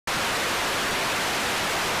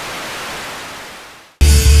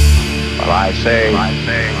I say,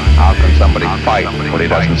 how can somebody fight what he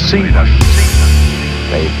doesn't see?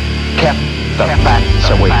 They've kept the facts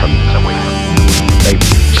away from you. They've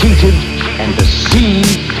cheated and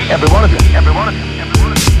deceived every one of you.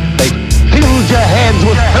 They've filled your heads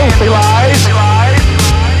with filthy lies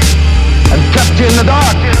and kept you in the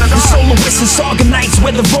dark. The Soloists and Sargonites,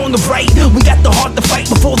 whether wrong or right, we got the heart to fight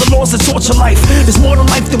before the laws that torture life. There's more to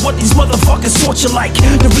life than what these motherfuckers torture like.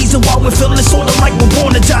 The reason why we're feeling sorta like we're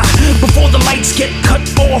born to die. Before the lights get cut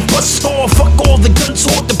off, bust off, fuck all the guns,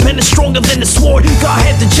 sword, the pen is stronger than the sword.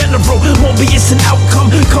 Godhead the general, morbius and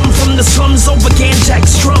outcome, come from the slums over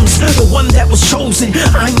Ganjak's drums. The one that was chosen,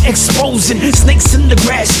 I'm exposing snakes in the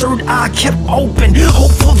grass, third eye kept open.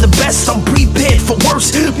 Hope for the best, I'm prepared for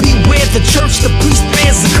worse. Beware the church, the priest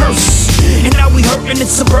bears the curse. And now we hurtin',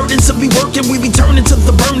 it's a burden to be working. We returning to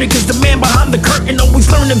the burning, cause the man behind the curtain always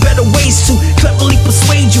learning better ways to cleverly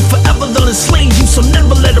persuade you. Forever they'll enslave you, so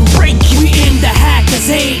never let them break you. We in the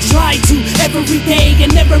hacker's age, lie to every day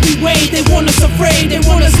in every way. They want us afraid, they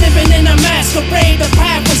want us living in a masquerade. The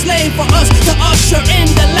path was laid for us to usher in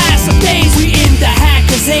the last of days. We in the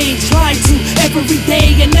hacker's age, lie to every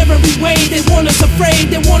day in every way. They want us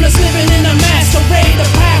afraid, they want us living in a masquerade. The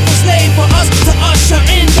path was laid for us to usher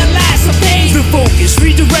in the last of days. The focus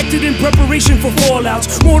redirected in preparation for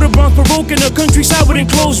fallouts. Mortar bombs provoking a countryside with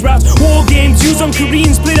enclosed routes. War games used on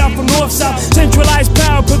Koreans split out from north-south. Centralized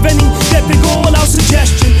power preventing death and goal out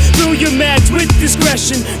suggestion. Fill your mags with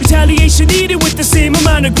discretion. Retaliation needed with the same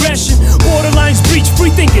amount of aggression. Borderlines breached,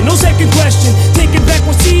 free thinking, no second question. Taking back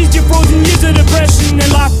what's seized, your frozen years of depression.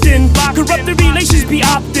 And locked in, corrupted relations be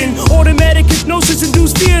opt-in. Automatic hypnosis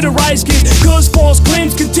induced fear to rise kids. Cause false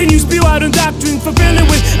claims continue spew out in doctrine. Fulfilling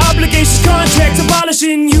with obligations, contracts,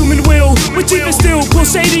 abolishing human will. Which even still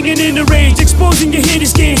pulsating and in the rage. Exposing your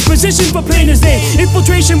hideous games, position for plain as day.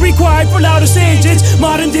 Infiltration required for louder stages.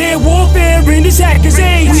 Modern day warfare in this hacker's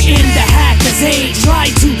age. We in the hacker's age,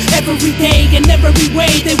 lie to every day in every way.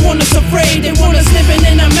 They want us afraid, they want us living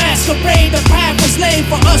in a masquerade. The path was laid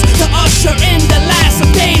for us to usher in the last of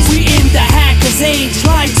days. We in the hacker's age,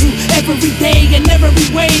 lie to every day in every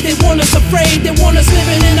way. They want us afraid, they want us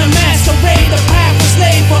living in a masquerade. The path was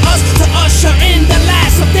laid for us to usher in the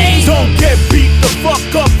last of days. Don't get beat the fuck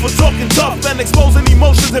up for talking tough and exposing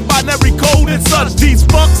emotions in binary code and such. These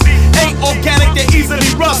fucks ain't organic, they're easily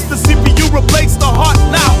rust. The CPU replaced the heart,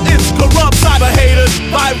 now it's corrupt. Cyber haters,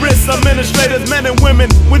 virus administrators, men and women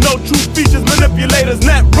with no true features, manipulators,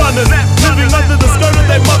 net runners, living under the skirt of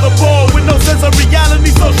their motherboard with no sense of reality.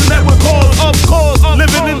 Social network calls, of course,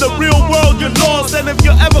 living in the real world, you're lost. And if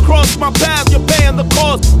you ever cross my path, you're paying the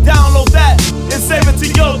cost. Download that and save it to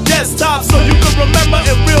your desktop so you can remember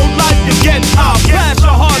in real life you get out. Flash a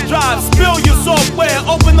hard drive, spill your software,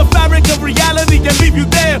 open the fabric of reality and leave you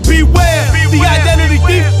there. Beware the identity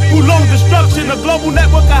thief who loan destruction, a global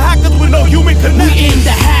network of hackers with no human connection. We in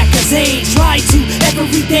the hacker's age, lie to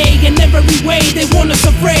every day in every way. They want us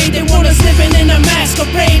afraid, they want us living in a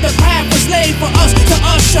masquerade. The path was laid for us to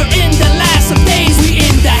usher in the last of days. We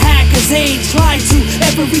in the hacker's age, lie to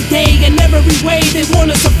every day in every way. They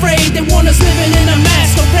want us afraid, they want us living in a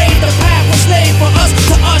masquerade. The path was laid for us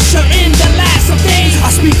to usher in the last of days.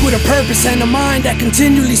 I speak with a purpose and a mind that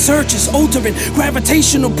continually searches, altering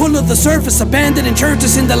gravitational pull of the surface, abandoning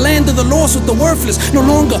churches in the land of the lost with the worthless, no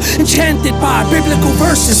longer enchanted by biblical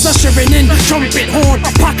verses, ushering in trumpet horn.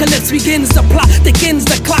 Apocalypse begins, the plot begins,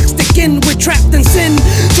 the clocks begin. We're trapped in sin,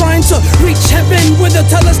 trying to reach heaven, where they'll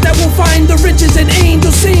tell us that we'll find the riches and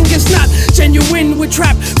angels sing. It's not genuine, we're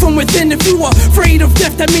trapped from within. If you are afraid of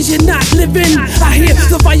death, that means you're not living. I hear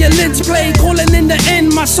the violins play, calling in the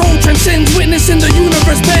end. My soul transcends, witnessing the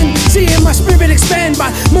universe bend, seeing my spirit expand by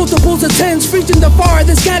multiples of tens, reaching the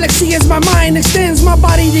farthest galaxy as my mind extends. My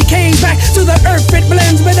body decays back to the earth, it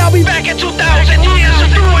blends, but I'll be back in 2,000 years to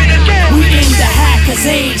do it again. We in the hacker's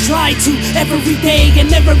age, lie to every day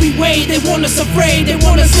in every way. They want us afraid, they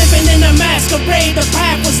want us living in a masquerade. The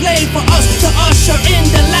path was laid for us to usher in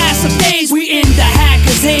the last of days. We in the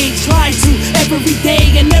hacker's age, lie to every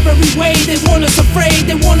day in every way. They want us afraid,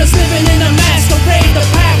 they want us living in